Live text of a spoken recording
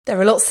There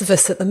are lots of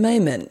us at the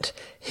moment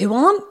who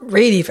aren't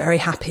really very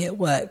happy at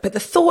work, but the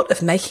thought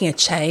of making a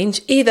change,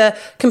 either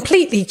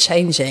completely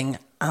changing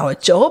our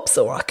jobs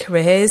or our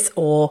careers,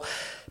 or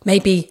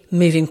maybe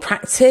moving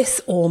practice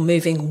or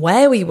moving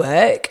where we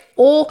work,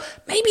 or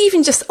maybe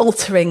even just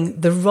altering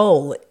the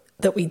role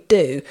that we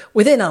do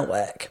within our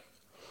work,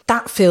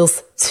 that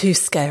feels too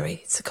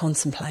scary to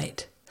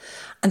contemplate.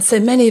 And so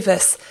many of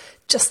us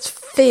just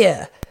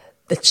fear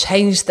the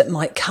change that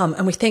might come,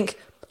 and we think,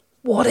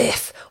 what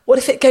if? What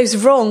if it goes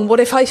wrong? What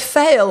if I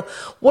fail?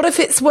 What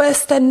if it's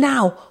worse than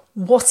now?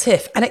 What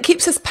if? And it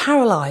keeps us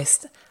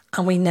paralysed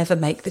and we never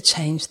make the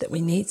change that we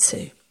need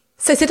to.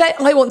 So today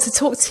I want to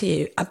talk to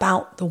you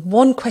about the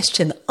one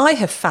question that I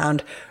have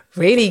found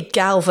really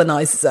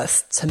galvanises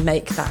us to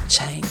make that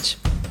change.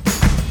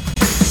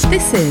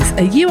 This is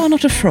a You Are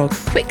Not a Frog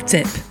quick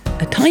dip,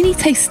 a tiny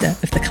taster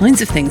of the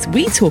kinds of things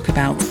we talk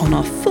about on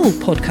our full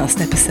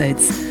podcast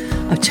episodes.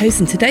 I've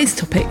chosen today's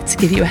topic to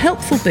give you a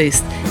helpful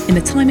boost in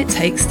the time it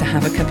takes to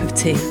have a cup of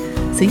tea,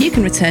 so you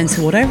can return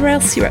to whatever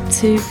else you're up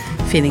to,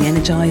 feeling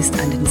energised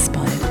and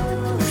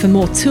inspired. For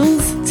more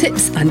tools,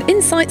 tips and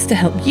insights to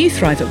help you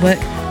thrive at work,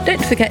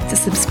 don't forget to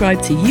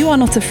subscribe to You Are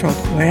Not a Frog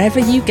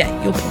wherever you get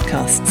your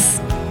podcasts.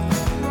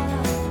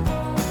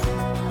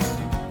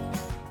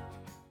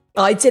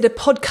 I did a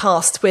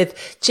podcast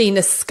with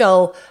Gina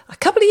Scull a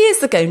couple of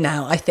years ago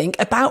now, I think,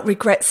 about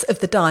Regrets of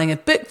the Dying, a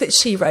book that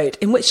she wrote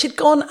in which she'd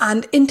gone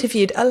and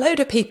interviewed a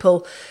load of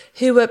people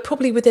who were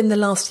probably within the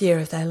last year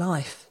of their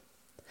life.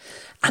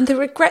 And the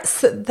regrets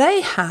that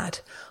they had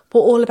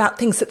were all about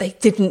things that they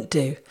didn't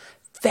do.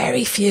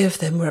 Very few of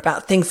them were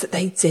about things that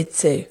they did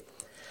do.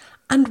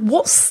 And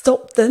what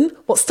stopped them?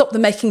 What stopped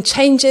them making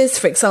changes?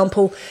 For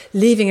example,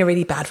 leaving a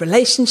really bad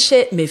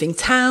relationship, moving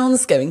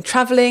towns, going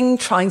travelling,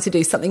 trying to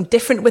do something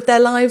different with their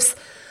lives?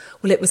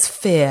 Well, it was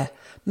fear.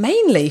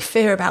 Mainly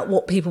fear about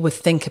what people would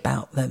think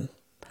about them.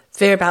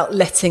 Fear about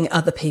letting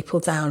other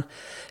people down.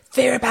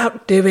 Fear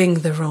about doing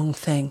the wrong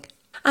thing.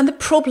 And the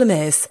problem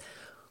is,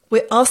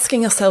 we're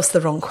asking ourselves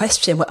the wrong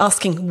question. We're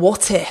asking,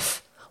 what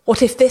if?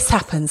 What if this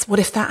happens? What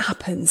if that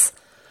happens?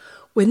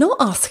 We're not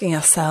asking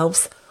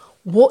ourselves,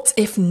 what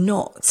if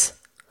not?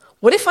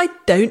 What if I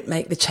don't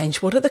make the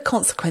change? What are the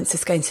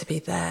consequences going to be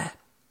there?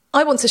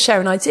 I want to share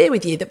an idea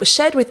with you that was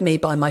shared with me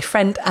by my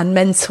friend and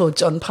mentor,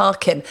 John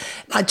Parkin.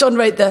 Now, John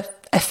wrote the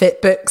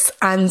Effort books,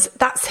 and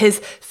that's his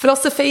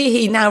philosophy.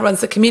 He now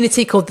runs a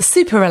community called the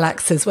Super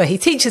Relaxers, where he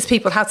teaches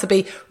people how to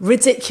be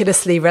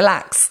ridiculously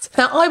relaxed.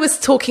 Now, I was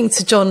talking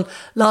to John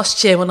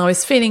last year when I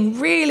was feeling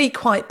really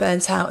quite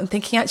burnt out and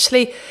thinking,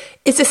 actually,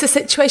 is this a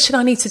situation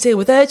I need to deal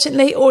with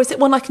urgently, or is it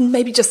one I can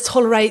maybe just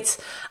tolerate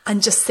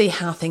and just see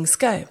how things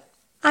go?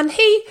 And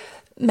he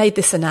made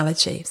this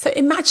analogy. So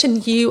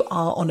imagine you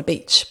are on a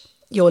beach.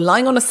 You're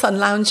lying on a sun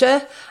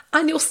lounger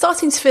and you're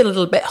starting to feel a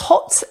little bit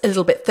hot, a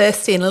little bit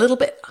thirsty and a little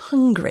bit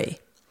hungry.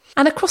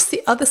 And across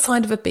the other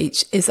side of a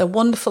beach is a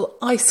wonderful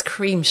ice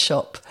cream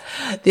shop.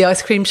 The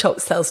ice cream shop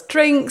sells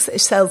drinks,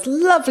 it sells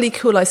lovely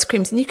cool ice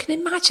creams. And you can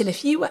imagine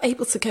if you were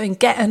able to go and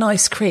get an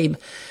ice cream,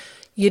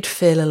 you'd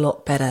feel a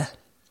lot better.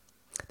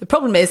 The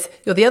problem is,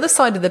 you're the other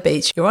side of the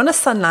beach, you're on a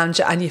sun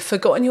lounger and you've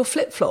forgotten your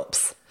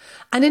flip-flops.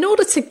 And in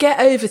order to get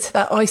over to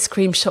that ice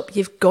cream shop,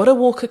 you've got to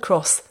walk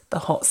across the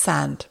hot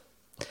sand.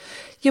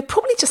 You're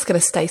probably just going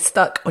to stay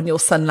stuck on your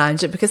sun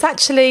lounger because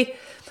actually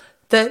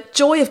the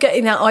joy of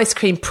getting that ice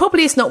cream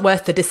probably is not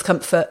worth the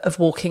discomfort of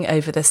walking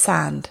over the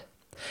sand.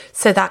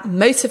 So that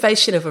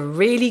motivation of a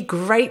really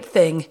great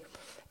thing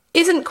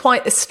isn't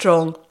quite as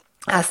strong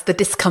as the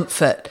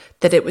discomfort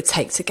that it would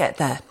take to get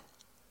there.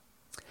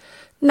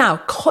 Now,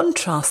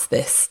 contrast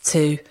this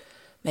to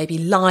maybe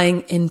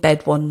lying in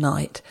bed one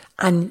night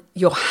and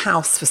your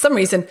house, for some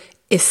reason,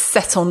 is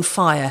set on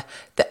fire.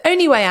 The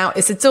only way out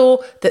is a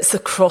door that's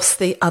across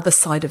the other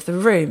side of the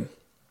room.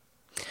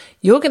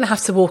 You're going to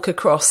have to walk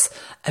across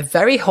a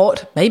very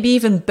hot, maybe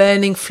even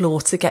burning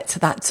floor to get to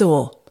that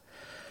door.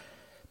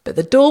 But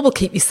the door will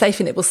keep you safe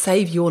and it will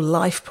save your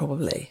life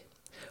probably.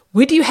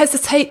 Would you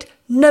hesitate?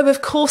 No,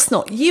 of course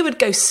not. You would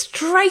go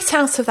straight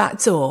out of that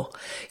door.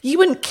 You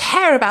wouldn't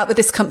care about the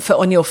discomfort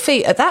on your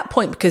feet at that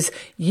point because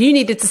you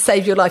needed to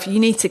save your life. You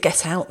need to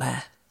get out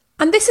there.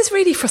 And this is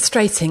really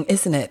frustrating,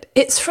 isn't it?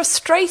 It's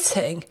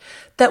frustrating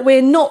that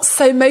we're not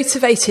so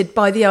motivated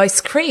by the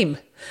ice cream,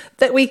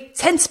 that we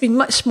tend to be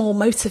much more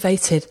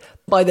motivated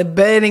by the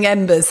burning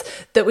embers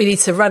that we need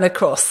to run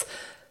across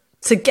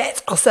to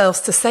get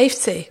ourselves to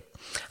safety.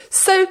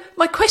 So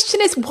my question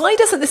is, why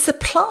doesn't this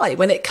apply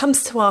when it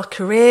comes to our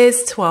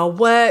careers, to our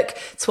work,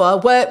 to our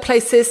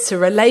workplaces, to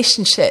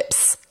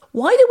relationships?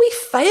 Why do we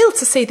fail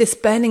to see this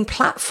burning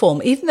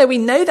platform, even though we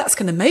know that's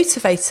going to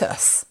motivate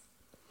us?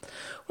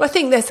 Well, I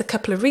think there's a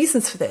couple of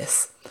reasons for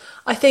this.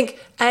 I think,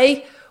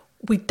 A,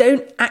 we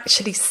don't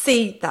actually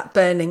see that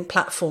burning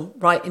platform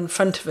right in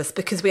front of us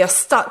because we are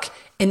stuck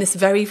in this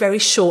very, very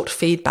short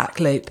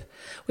feedback loop.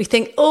 We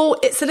think, oh,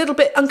 it's a little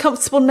bit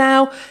uncomfortable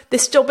now.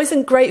 This job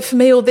isn't great for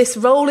me, or this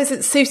role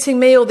isn't suiting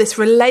me, or this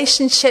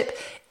relationship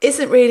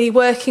isn't really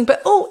working.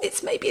 But, oh,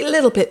 it's maybe a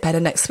little bit better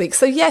next week.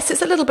 So, yes,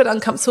 it's a little bit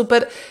uncomfortable,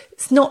 but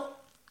it's not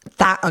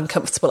that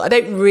uncomfortable. I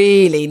don't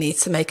really need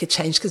to make a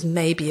change because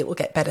maybe it will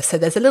get better. So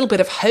there's a little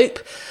bit of hope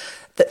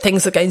that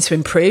things are going to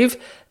improve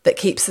that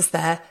keeps us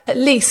there, at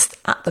least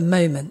at the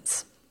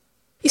moment.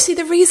 You see,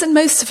 the reason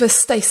most of us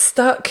stay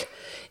stuck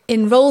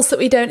in roles that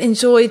we don't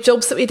enjoy,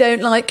 jobs that we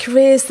don't like,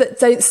 careers that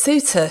don't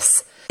suit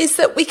us, is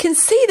that we can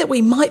see that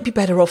we might be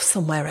better off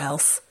somewhere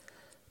else.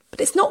 But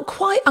it's not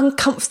quite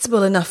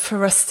uncomfortable enough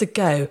for us to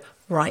go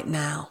right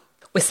now.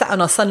 We're sat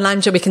on our sun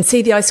lounger, we can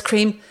see the ice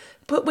cream,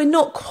 but we're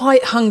not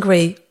quite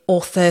hungry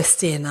or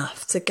thirsty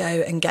enough to go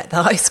and get the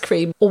ice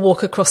cream or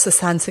walk across the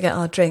sand to get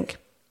our drink.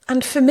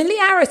 And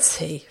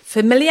familiarity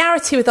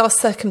with our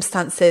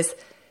circumstances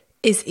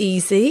is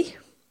easy.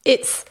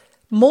 It's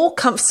more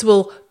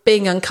comfortable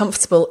being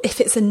uncomfortable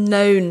if it's a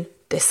known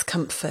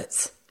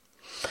discomfort.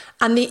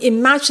 And the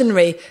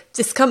imaginary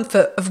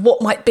discomfort of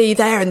what might be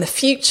there in the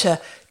future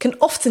can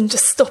often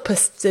just stop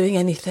us doing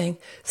anything.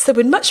 So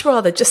we'd much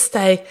rather just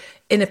stay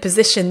in a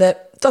position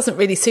that doesn't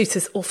really suit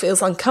us or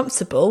feels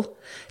uncomfortable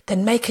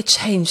than make a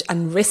change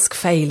and risk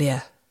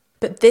failure.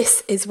 But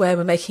this is where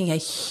we're making a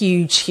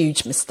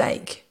huge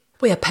mistake.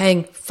 We are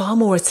paying far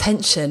more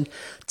attention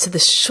to the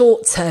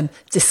short-term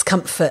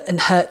discomfort and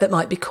hurt that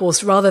might be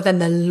caused rather than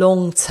the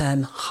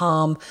long-term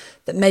harm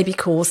that may be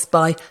caused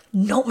by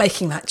not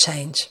making that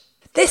change.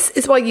 This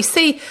is why you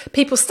see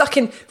people stuck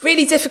in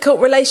really difficult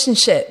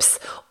relationships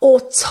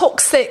or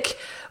toxic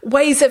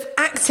ways of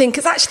acting,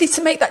 because actually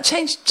to make that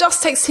change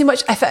just takes too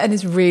much effort and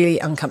is really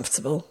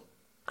uncomfortable.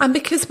 And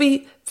because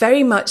we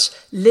very much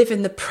live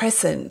in the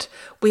present,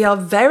 we are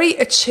very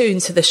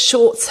attuned to the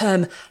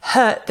short-term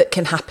hurt that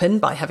can happen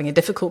by having a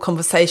difficult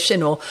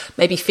conversation or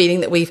maybe feeling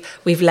that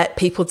we've let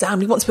people down.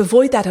 We want to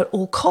avoid that at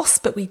all costs,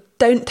 but we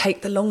don't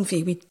take the long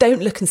view. We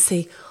don't look and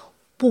see,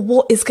 well,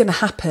 what is going to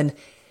happen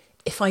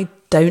if I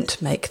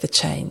don't make the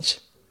change?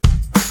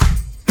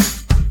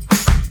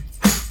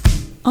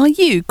 Are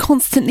you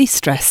constantly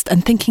stressed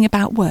and thinking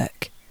about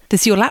work?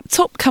 Does your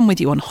laptop come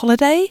with you on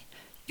holiday?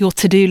 Your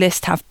to-do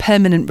list have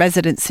permanent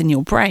residence in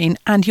your brain,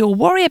 and your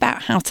worry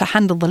about how to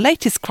handle the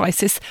latest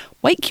crisis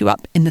wake you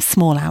up in the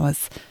small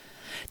hours?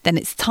 Then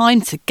it's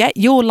time to get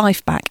your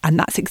life back, and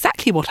that's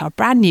exactly what our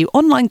brand new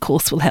online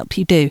course will help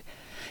you do.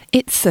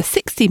 It's a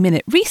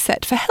 60-minute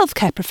reset for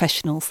healthcare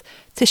professionals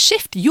to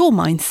shift your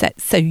mindset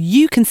so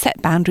you can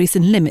set boundaries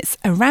and limits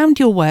around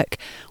your work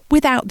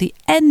without the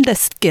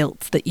endless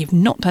guilt that you've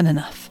not done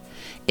enough.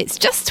 It's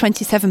just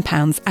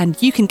 £27 and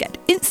you can get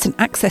instant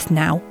access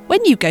now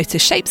when you go to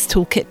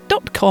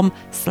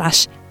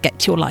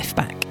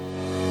shapestoolkit.com/getyourlifeback.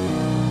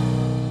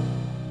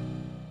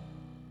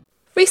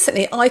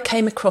 Recently, I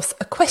came across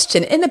a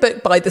question in a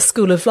book by The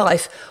School of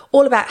Life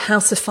all about how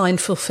to find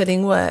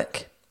fulfilling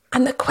work.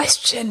 And the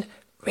question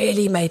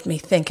really made me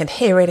think, and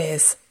here it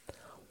is.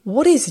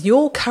 What is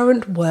your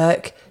current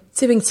work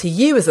doing to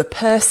you as a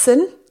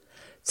person,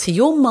 to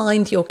your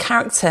mind, your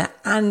character,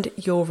 and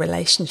your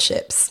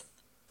relationships?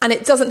 And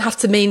it doesn't have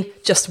to mean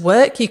just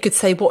work. You could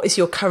say, what is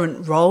your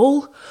current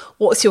role?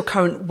 What's your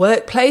current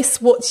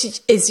workplace? What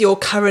is your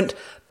current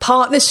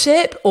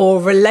partnership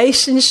or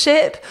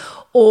relationship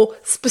or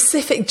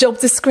specific job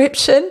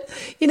description?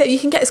 You know, you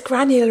can get as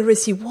granular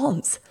as you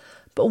want.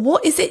 But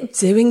what is it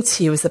doing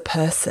to you as a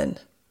person?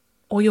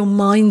 Or your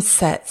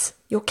mindset,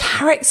 your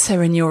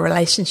character and your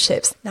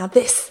relationships? Now,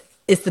 this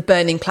is the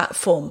burning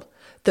platform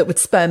that would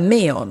spur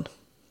me on.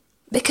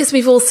 Because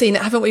we've all seen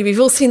it, haven't we? We've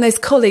all seen those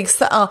colleagues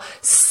that are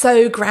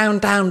so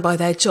ground down by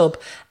their job,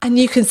 and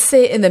you can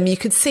see it in them. You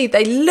can see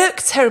they look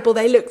terrible.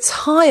 They look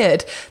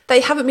tired.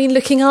 They haven't been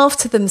looking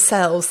after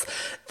themselves.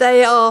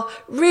 They are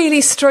really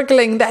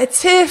struggling. They're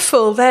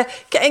tearful. They're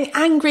getting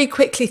angry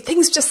quickly.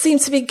 Things just seem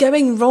to be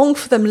going wrong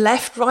for them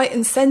left, right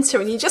and centre.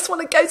 And you just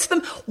want to go to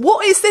them.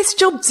 What is this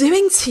job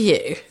doing to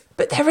you?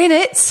 But they're in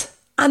it,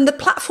 and the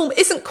platform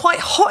isn't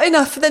quite hot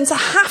enough for them to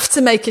have to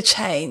make a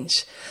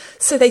change.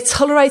 So they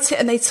tolerate it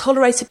and they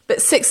tolerate it.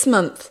 But 6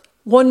 months,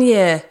 1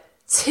 year,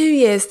 2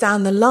 years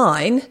down the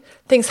line,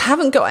 things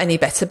haven't got any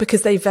better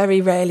because they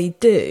very rarely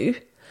do.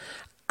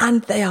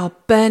 And they are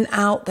burnt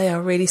out, they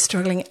are really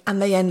struggling,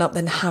 and they end up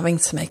then having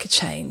to make a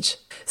change.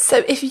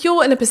 So if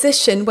you're in a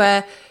position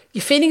where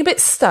you're feeling a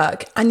bit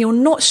stuck and you're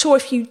not sure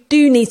if you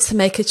do need to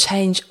make a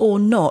change or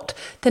not,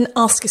 then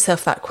ask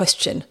yourself that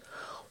question.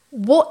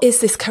 What is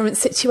this current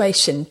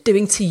situation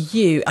doing to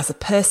you as a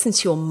person,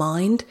 to your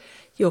mind,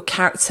 your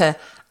character,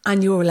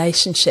 and your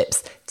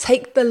relationships?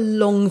 Take the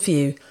long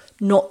view,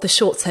 not the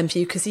short-term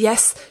view, because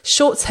yes,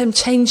 short-term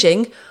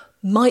changing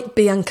might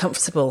be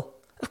uncomfortable.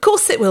 Of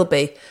course it will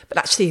be, but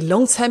actually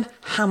long-term,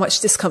 how much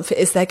discomfort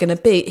is there going to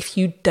be if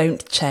you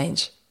don't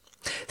change?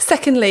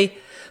 Secondly,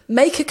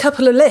 make a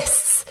couple of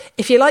lists.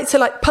 If you like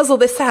to puzzle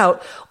this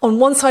out, on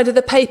one side of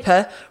the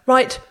paper,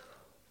 write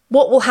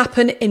what will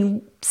happen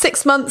in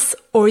 6 months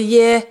or a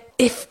year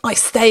if I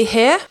stay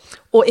here,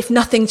 or if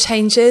nothing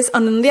changes.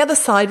 And on the other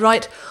side,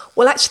 write,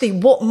 well, actually,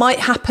 what might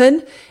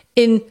happen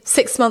in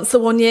 6 months or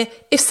 1 year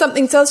if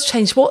something does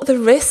change? What are the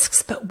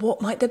risks, but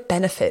what might the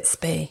benefits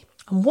be?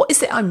 And what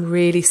is it I'm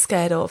really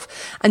scared of?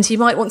 And you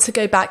might want to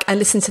go back and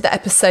listen to the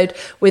episode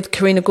with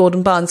Karina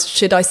Gordon-Barnes,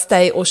 Should I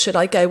Stay or Should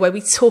I Go?, where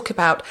we talk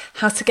about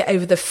how to get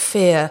over the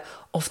fear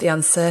of the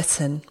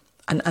uncertain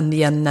and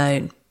the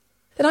unknown.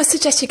 Then I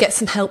suggest you get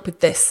some help with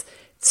this.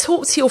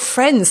 Talk to your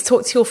friends,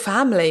 talk to your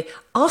family,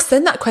 ask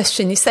them that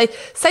question. You say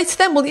to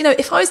them, well,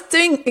 if I was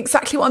doing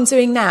exactly what I'm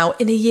doing now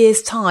in a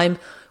year's time,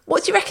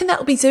 what do you reckon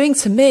that'll be doing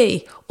to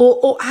me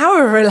or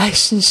our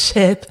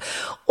relationship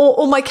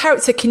or my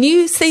character? Can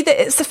you see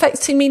that it's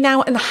affecting me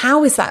now? And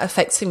how is that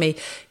affecting me?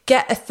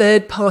 Get a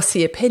third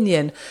party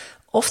opinion.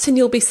 Often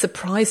you'll be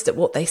surprised at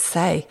what they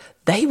say.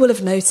 They will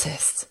have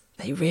noticed.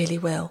 They really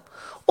will.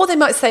 Or they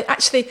might say,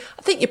 actually,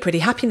 I think you're pretty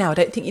happy now. I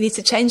don't think you need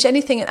to change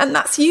anything. And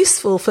that's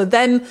useful for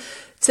them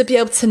to be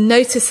able to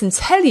notice and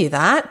tell you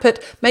that,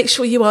 but make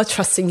sure you are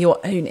trusting your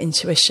own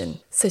intuition.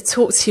 So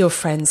talk to your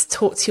friends,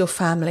 talk to your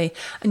family,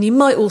 and you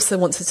might also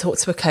want to talk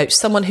to a coach,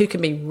 someone who can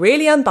be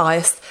really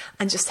unbiased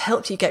and just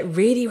help you get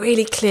really,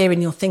 really clear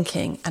in your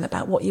thinking and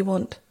about what you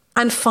want.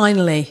 And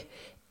finally,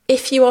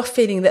 if you are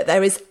feeling that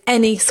there is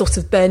any sort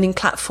of burning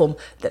platform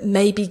that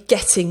may be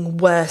getting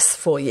worse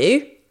for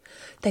you,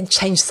 then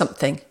change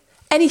something.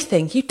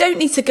 Anything. You don't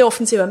need to go off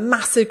and do a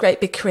massive,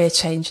 great big career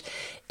change.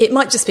 It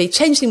might just be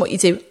changing what you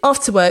do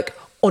after work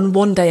on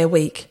 1 day a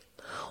week,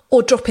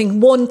 or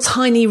dropping one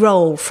tiny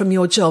role from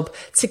your job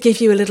to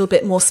give you a little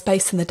bit more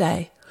space in the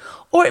day.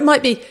 Or it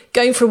might be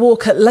going for a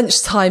walk at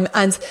lunchtime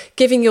and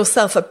giving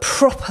yourself a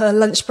proper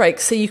lunch break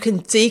so you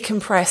can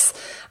decompress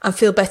and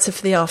feel better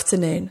for the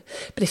afternoon.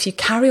 But if you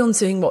carry on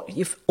doing what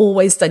you've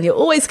always done, you're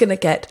always going to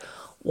get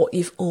what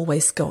you've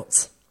always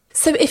got.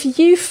 So if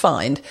you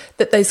find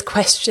that those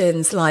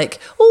questions like,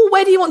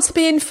 where do you want to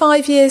be in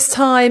 5 years'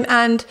 time?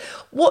 And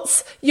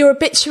what's your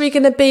obituary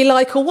going to be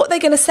like? Or what they're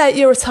going to say at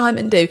your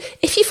retirement do?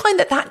 If you find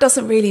that that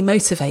doesn't really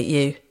motivate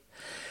you,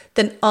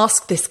 then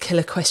ask this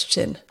killer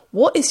question.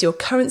 What is your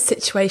current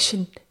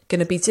situation going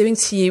to be doing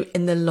to you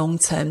in the long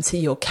term, to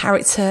your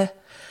character,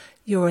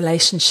 your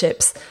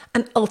relationships,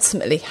 and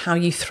ultimately how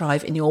you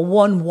thrive in your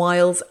one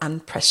wild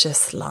and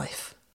precious life?